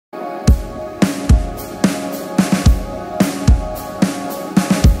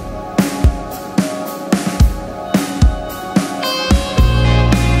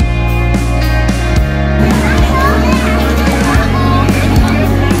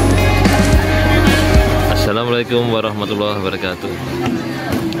Assalamualaikum warahmatullahi wabarakatuh.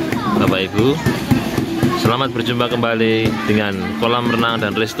 Bapak Ibu, selamat berjumpa kembali dengan Kolam Renang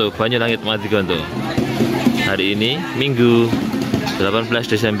dan Resto Banyulangit Madigondo. Hari ini Minggu 18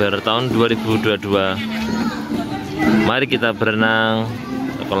 Desember tahun 2022. Mari kita berenang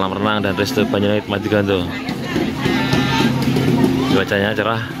ke kolam renang dan Resto Banyulangit Madigondo. Cuacanya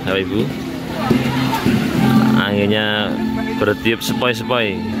cerah Bapak Ibu, anginnya bertiup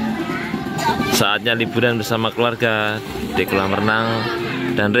sepoi-sepoi. Saatnya liburan bersama keluarga di kolam renang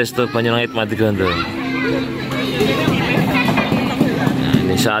dan Resto Banyulangit Madigondo. Nah,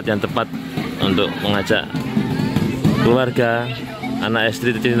 ini saat yang tepat untuk mengajak keluarga, anak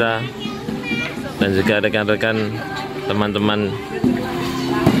istri tercinta, dan juga rekan-rekan teman-teman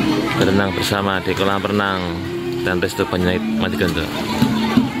berenang bersama di kolam renang dan Resto Banyulangit Madigondo.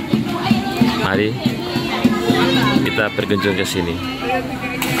 Mari kita berkunjung ke sini.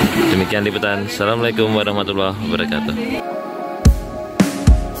 Demikian liputan. Assalamualaikum warahmatullahi wabarakatuh.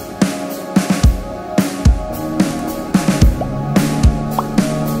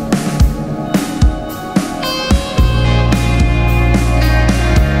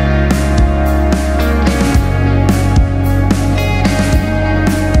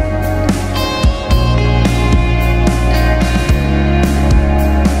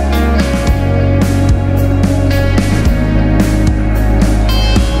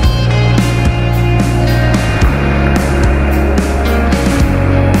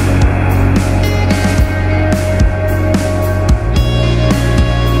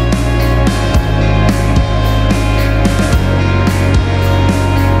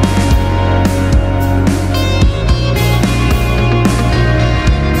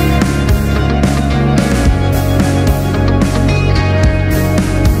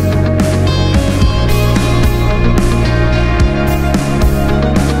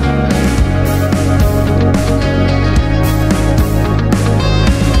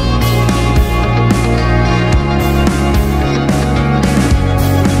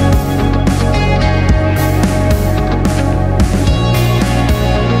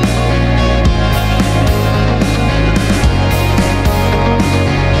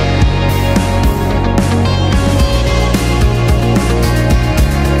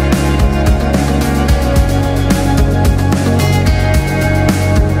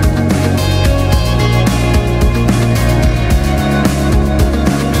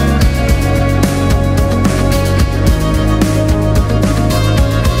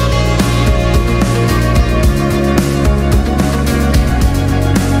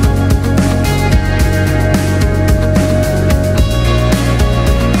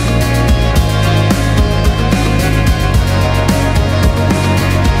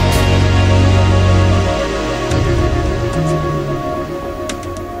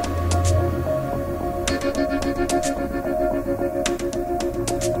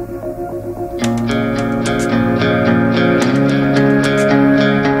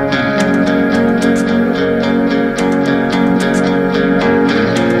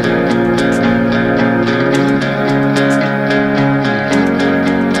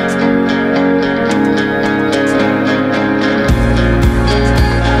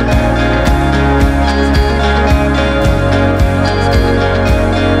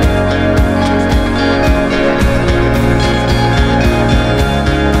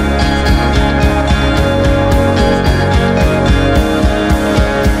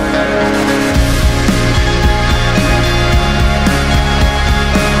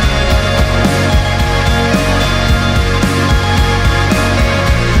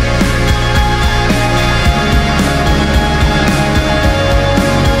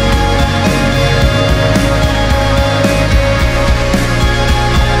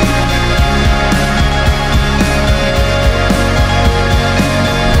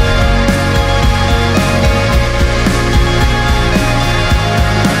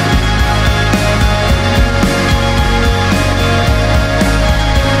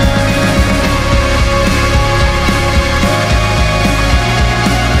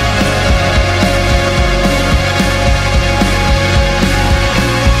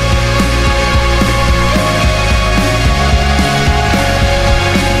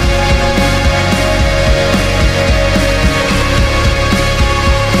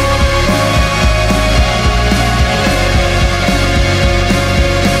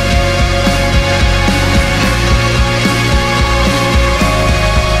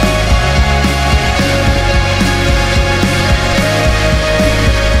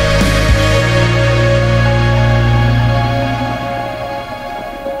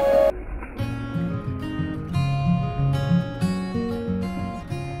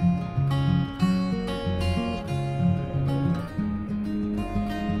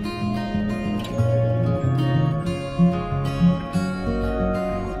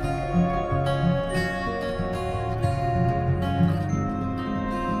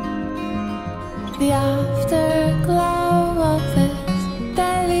 the afterglow of this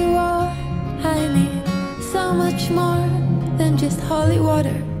daily war. I need so much more than just holy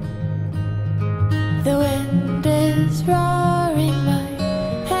water. The wind is roaring my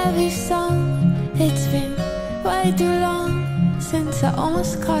heavy song. It's been way too long since I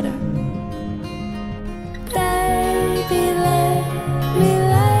almost caught her. Baby, let me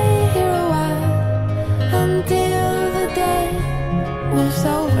lay here a while until the day moves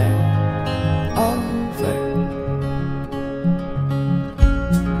over.